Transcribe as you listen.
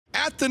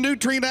at the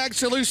Nutrien Ag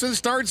Solutions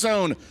Start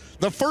Zone.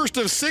 The first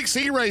of 6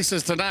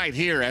 E-races tonight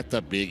here at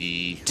the Big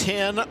E.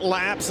 10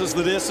 laps is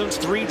the distance.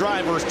 3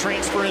 drivers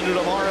transfer into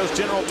tomorrow's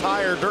General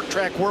Tire Dirt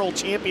Track World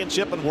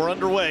Championship, and we're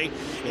underway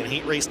in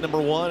heat race number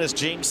 1. As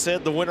James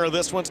said, the winner of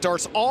this one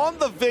starts on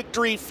the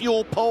victory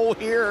fuel pole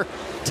here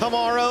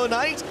tomorrow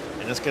night.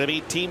 And it's going to be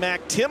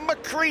T-Mac Tim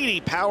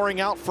McCready powering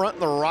out front in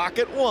the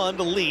Rocket 1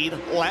 to lead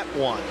lap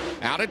 1.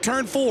 Out at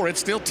turn 4, it's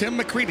still Tim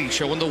McCready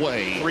showing the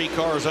way. 3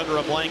 cars under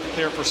a blanket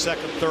there for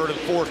second, third, and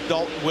fourth.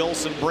 Dalton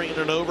Wilson,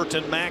 Brandon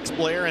Overton, Max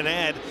Blair, and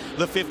add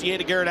the 58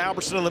 of Garrett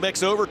Albertson in the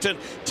mix. Overton,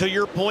 to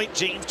your point,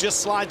 James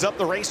just slides up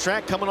the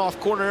racetrack, coming off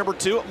corner number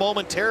 2. It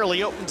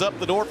momentarily opens up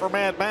the door for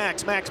Mad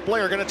Max. Max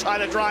Blair going to try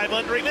to drive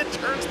under him in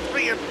turns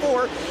 3 and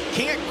 4.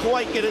 Can't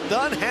quite get it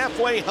done.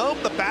 Halfway home,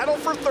 the battle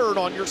for third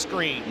on your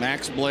screen.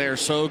 Max Blair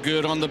so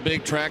good on the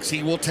big tracks.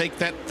 He will take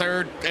that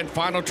third and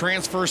final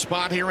transfer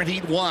spot here in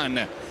Heat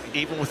 1.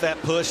 Even with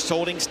that push,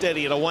 holding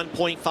steady at a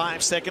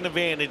 1.5 second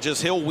advantage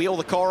as he'll wheel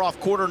the car off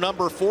quarter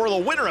number 4. The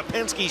winner of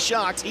Penske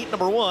Shocks, heat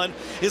number 1,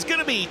 is going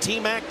to be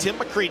T-Mac Tim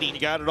McCready. You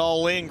got it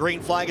all in. Green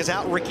flag is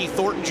out. Ricky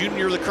Thornton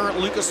Jr., the current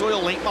Lucas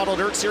Oil Late Model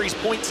Dirt Series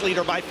points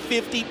leader by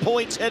 50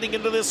 points heading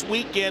into this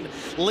weekend,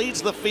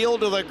 leads the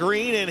field to the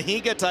green, and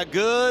he gets a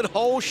good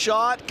hole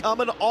shot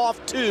coming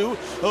off 2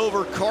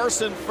 over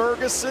Carson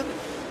Ferguson,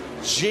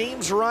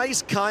 James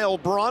Rice, Kyle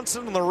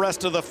Bronson, and the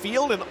rest of the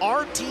field, and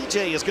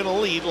RTJ is going to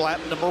lead lap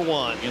number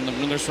 1.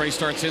 When this race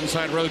starts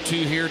inside row 2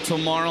 here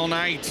tomorrow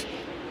night.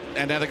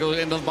 And now they go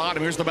into the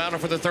bottom. Here's the battle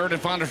for the third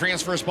and final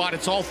transfer spot.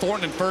 It's all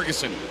Thornton and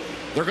Ferguson.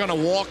 They're going to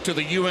walk to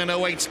the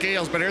UN08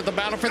 scales, but here's the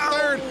battle for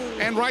third.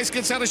 And Rice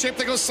gets out of shape.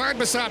 They go side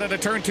by side at a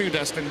turn 2,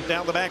 Dustin.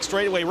 Down the back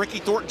straightaway, Ricky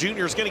Thornton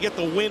Jr. is going to get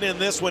the win in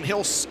this one.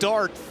 He'll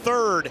start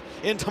third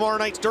in tomorrow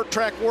night's Dirt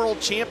Track World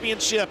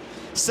Championship.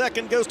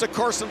 Second goes to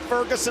Carson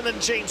Ferguson, and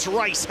James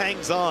Rice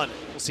hangs on.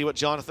 We'll see what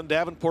Jonathan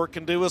Davenport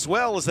can do as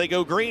well as they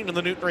go green in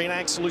the Nutrien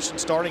Ag Solutions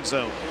starting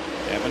zone.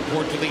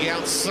 Davenport to the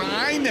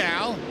outside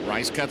now.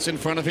 Rice cuts in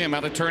front of him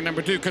out of turn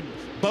number 2. Could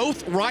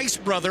both Rice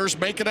brothers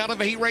make it out of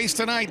a heat race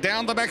tonight?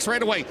 Down the back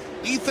straightaway,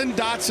 Ethan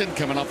Dotson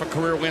coming off a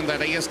career win, that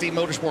ASD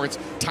Motorsports.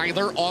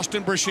 Tyler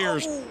Austin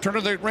Brashears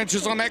turning the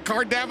wrenches on that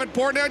car.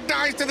 Davenport now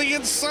dives to the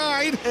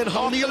inside. And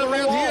O'Neill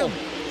around him.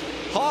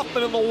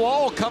 Hoffman in the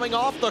wall coming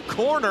off the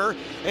corner,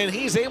 and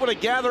he's able to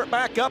gather it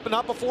back up, and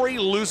not before he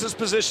loses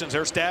positions.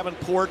 There's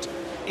Davenport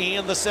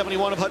and the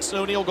 71 of Hudson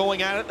O'Neill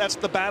going at it. That's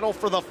the battle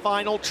for the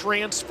final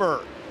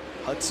transfer.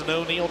 Hudson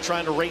O'Neill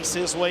trying to race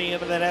his way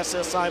into that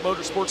SSI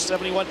Motorsports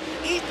 71.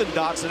 Ethan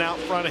Dotson out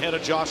front ahead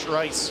of Josh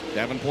Rice.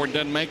 Davenport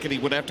doesn't make it. He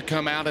would have to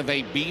come out of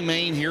a B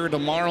main here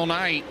tomorrow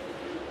night.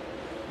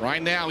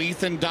 Right now,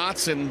 Ethan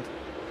Dotson,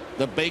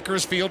 the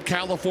Bakersfield,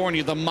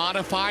 California, the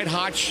modified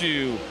hot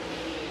shoe.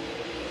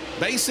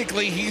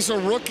 Basically, he's a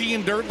rookie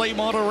in dirt late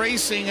model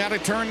racing out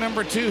of turn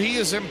number 2. He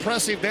is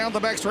impressive down the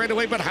back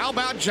straightaway. But how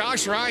about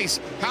Josh Rice?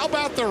 How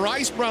about the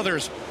Rice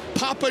brothers?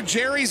 Papa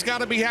Jerry's got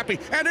to be happy.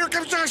 And here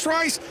comes Josh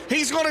Rice.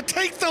 He's going to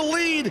take the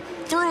lead.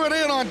 Threw it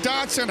in on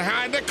Dotson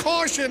High. The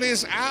caution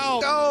is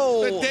out.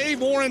 Oh. The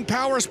Dave Warren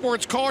Power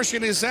Sports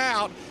caution is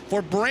out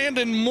for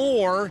Brandon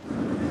Moore.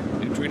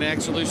 Nutrien Ag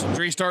Solutions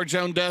 3-star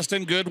Joan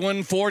Dustin. Good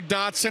one for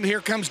Dotson.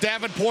 Here comes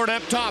Davenport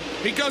up top.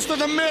 He goes to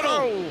the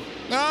middle.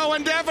 Oh,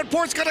 and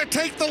Davenport's going to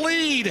take the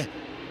lead.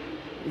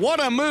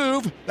 What a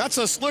move. That's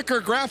a slicker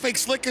graphic,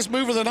 slickest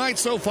move of the night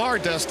so far,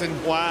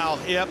 Dustin. Wow.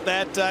 Yep,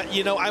 that,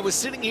 you know, I was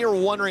sitting here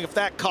wondering if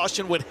that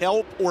caution would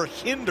help or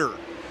hinder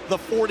the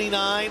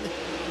 49,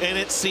 and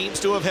it seems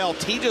to have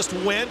helped. He just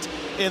went,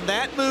 in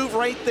that move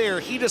right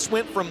there, he just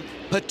went from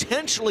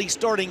potentially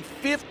starting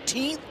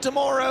 15th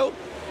tomorrow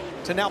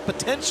to now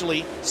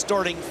potentially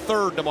starting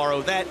 3rd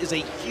tomorrow. That is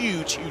a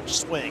huge, huge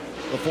swing.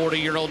 The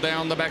 40-year-old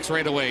down the back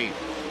straightaway.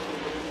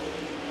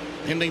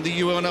 Pending the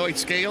UN08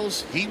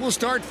 scales, he will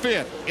start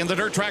 5th in the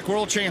Dirt Track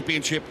World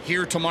Championship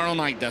here tomorrow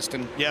night,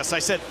 Dustin. Yes, I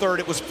said 3rd.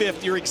 It was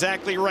 5th. You're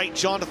exactly right.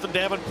 Jonathan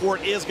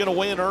Davenport is going to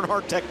win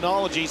Earnhardt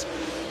Technologies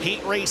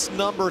heat race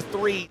number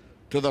 3.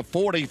 To the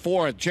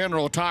 44th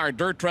General Tire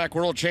Dirt Track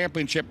World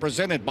Championship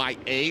presented by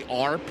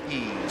ARP.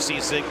 See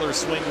Ziegler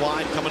swing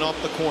wide coming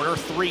off the corner.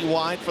 3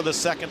 wide for the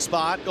second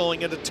spot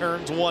going into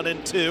turns 1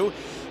 and 2.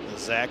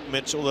 Zach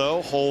Mitchell,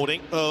 though,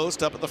 holding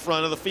post up at the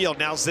front of the field.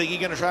 Now Ziggy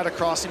going to try to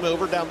cross him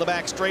over down the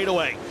back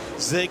straightaway.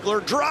 Ziegler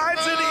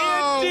drives it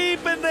in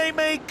deep, and they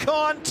make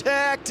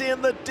contact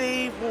in the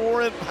Dave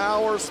Warren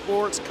Power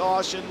Sports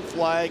caution.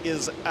 Flag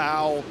is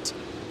out.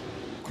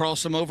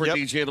 Cross them over,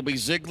 DJ. It'll be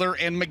Ziegler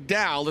and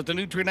McDowell at the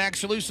Nutrien Ag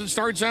Solutions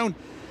start zone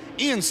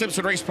in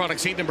Simpson Race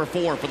Products heat number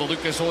 4 for the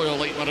Lucas Oil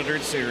Late Model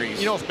Dirt Series.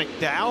 You know, if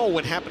McDowell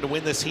would happen to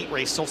win this heat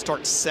race, he'll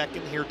start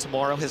 2nd here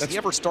tomorrow. Has he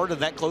ever started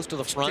that close to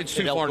the front? It's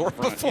too far to the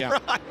front, before? Yeah.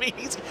 I mean,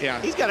 he's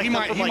got to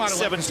come from like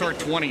 7th. Start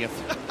 20th.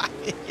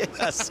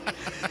 Yes.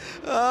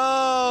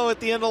 Oh, at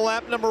the end of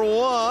lap number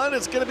 1,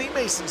 it's going to be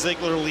Mason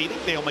Ziegler leading,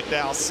 Dale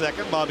McDowell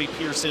 2nd, Bobby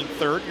Pearson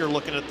 3rd. You're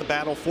looking at the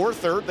battle for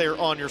 3rd there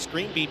on your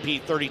screen.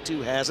 BP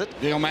 32 has it.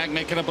 Dale Mack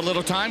making up a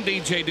little time.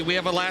 DJ, do we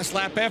have a last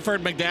lap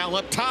effort? McDowell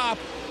up top.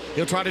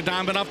 He'll try to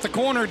diamond off the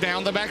corner,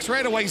 down the back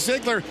straightaway.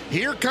 Ziegler,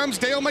 here comes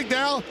Dale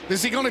McDowell.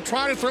 Is he going to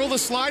try to throw the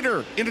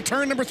slider into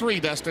turn number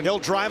 3, Dustin? He'll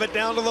drive it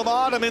down to the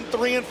bottom in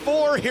 3 and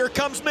 4. Here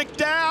comes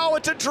McDowell.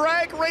 It's a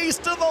drag race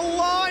to the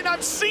line.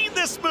 I've seen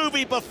this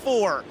movie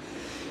before.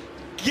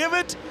 Give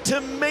it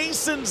to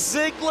Mason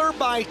Ziegler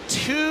by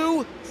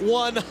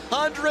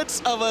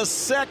 0.02 of a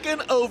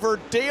second over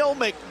Dale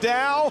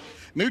McDowell.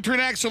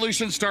 Nutrient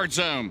Solution start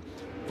zone.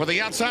 For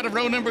the outside of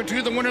row number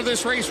 2, the winner of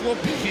this race will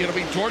be, it'll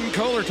be Jordan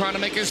Kohler trying to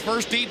make his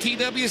first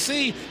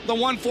DTWC, the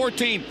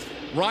 114.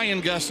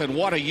 Ryan Gustin,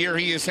 what a year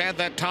he has had.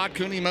 That Todd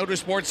Cooney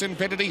Motorsports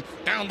Infinity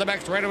down the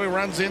back straightaway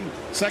runs in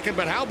second.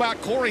 But how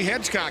about Corey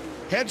Hedgecock?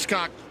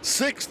 Hedgecock,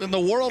 6th in the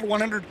World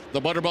 100.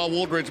 The Butterball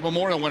Woolridge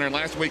Memorial winner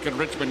last week in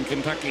Richmond,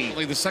 Kentucky.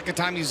 The second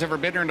time he's ever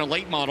been here in a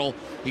late model.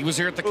 He was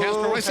here at the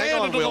Castro race.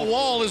 And into the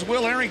wall is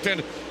Will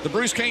Harrington. The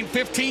Bruce Kane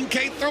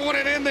 15K throwing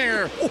it in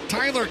there.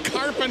 Tyler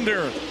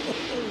Carpenter.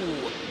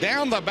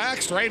 Down the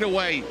back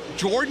straightaway,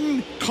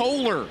 Jordan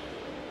Kohler.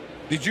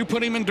 Did you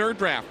put him in dirt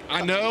draft?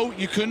 I know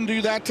you couldn't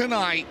do that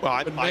tonight,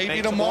 but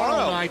maybe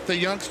tomorrow night, the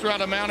youngster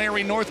out of Mount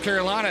Airy, North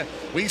Carolina.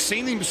 We've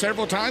seen him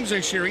several times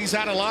this year. He's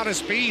had a lot of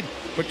speed,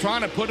 but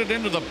trying to put it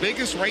into the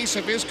biggest race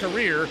of his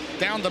career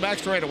down the back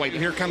straightaway.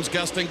 Here comes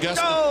Gustin.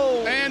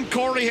 No! And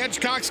Corey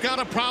Hedgecock's got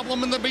a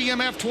problem in the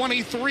BMF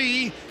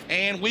 23,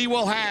 and we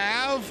will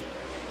have...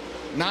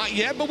 Not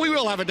yet, but we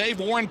will have a Dave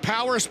Warren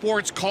Power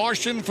Sports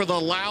caution for the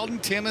Loudon,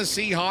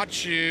 Tennessee hot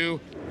shoe.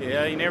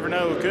 Yeah, you never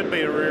know. It could be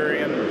a rear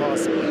end,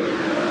 possibly. Restart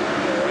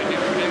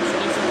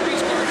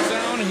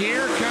zone.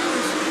 Here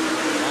comes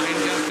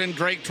Ryan Gustin,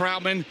 Drake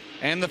Troutman,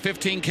 and the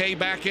 15K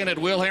back in at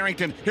Will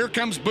Harrington. Here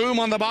comes Boom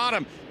on the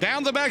bottom.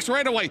 Down the back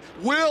straightaway.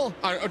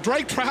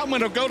 Drake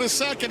Troutman will go to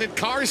second at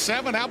car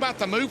 7. How about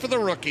the move for the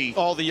rookie?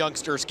 All the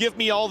youngsters. Give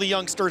me all the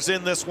youngsters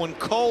in this one.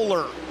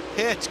 Kohler,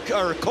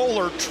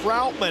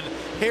 Troutman,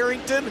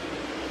 Harrington,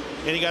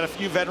 and you got a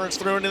few veterans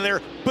thrown in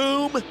there.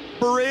 Boom,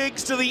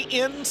 Briggs to the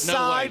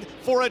inside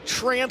for a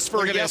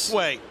transfer.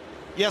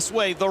 Yes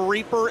way, the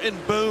Reaper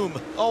and Boom.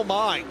 Oh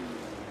my.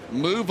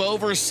 Move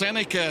over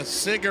Seneca,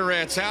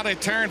 Cigarettes out at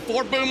turn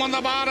 4. Boom on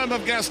the bottom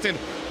of Gustin.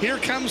 Here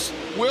comes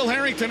Will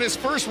Harrington, his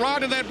first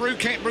ride in that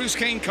Bruce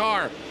Kane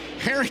car.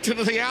 Harrington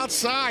to the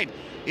outside.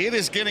 It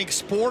is getting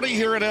sporty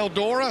here at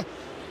Eldora.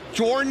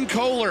 Jordan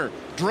Kohler,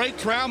 Drake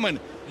Troutman.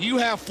 You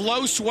have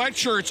Flow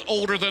sweatshirts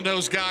older than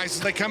those guys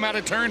as they come out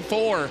of turn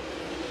 4.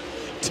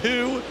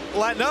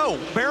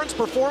 Barron's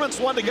Performance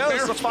 1 to go.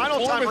 It's the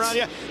final time around.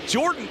 Yeah,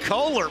 Jordan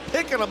Kohler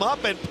picking them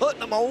up and putting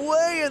them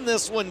away in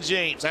this one,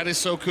 James. That is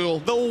so cool.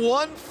 The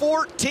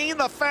 114,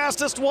 the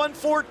fastest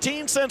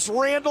 114 since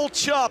Randall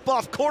Chupp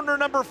off corner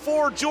number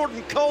 4.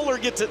 Jordan Kohler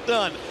gets it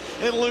done.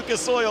 In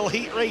Lucas Oil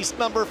heat race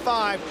number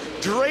 5,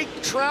 Drake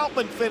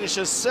Troutman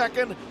finishes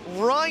 2nd.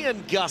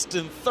 Ryan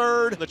Gustin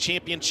 3rd. The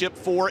championship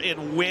 4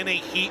 and win a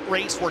heat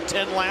race. We're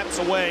 10 laps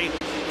away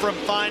from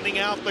finding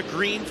out the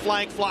green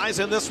flag flies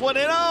in this one.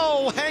 And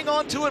hang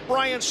on to it,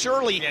 Brian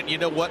Shirley. And you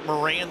know what,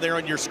 Moran there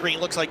on your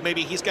screen looks like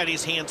maybe he's got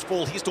his hands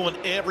full. He's doing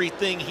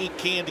everything he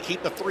can to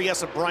keep the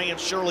 3S of Brian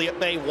Shirley at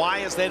bay. Why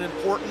is that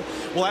important?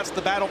 Well, that's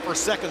the battle for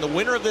 2nd. The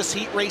winner of this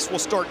heat race will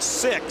start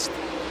 6th.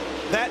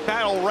 That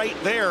battle right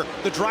there,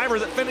 the driver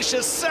that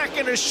finishes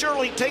 2nd as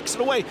Shirley takes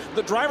it away.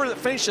 The driver that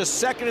finishes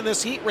 2nd in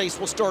this heat race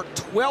will start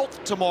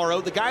 12th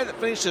tomorrow. The guy that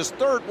finishes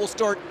 3rd will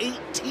start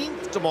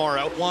 18th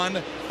tomorrow.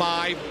 1,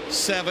 5,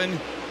 7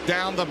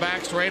 down the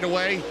back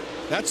straightaway.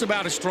 That's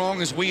about as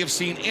strong as we have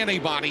seen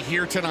anybody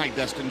here tonight,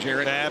 Dustin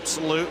Jarrett.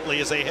 Absolutely,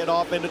 as they head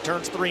off into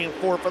turns 3 and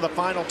 4 for the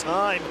final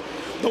time.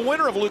 The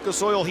winner of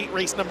Lucas Oil heat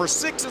race number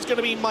 6 is going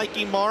to be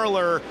Mikey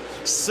Marlar.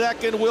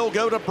 2nd will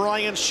go to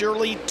Brian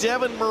Shirley.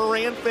 Devin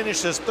Moran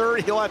finishes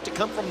 3rd. He'll have to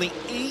come from the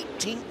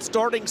 18th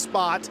starting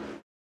spot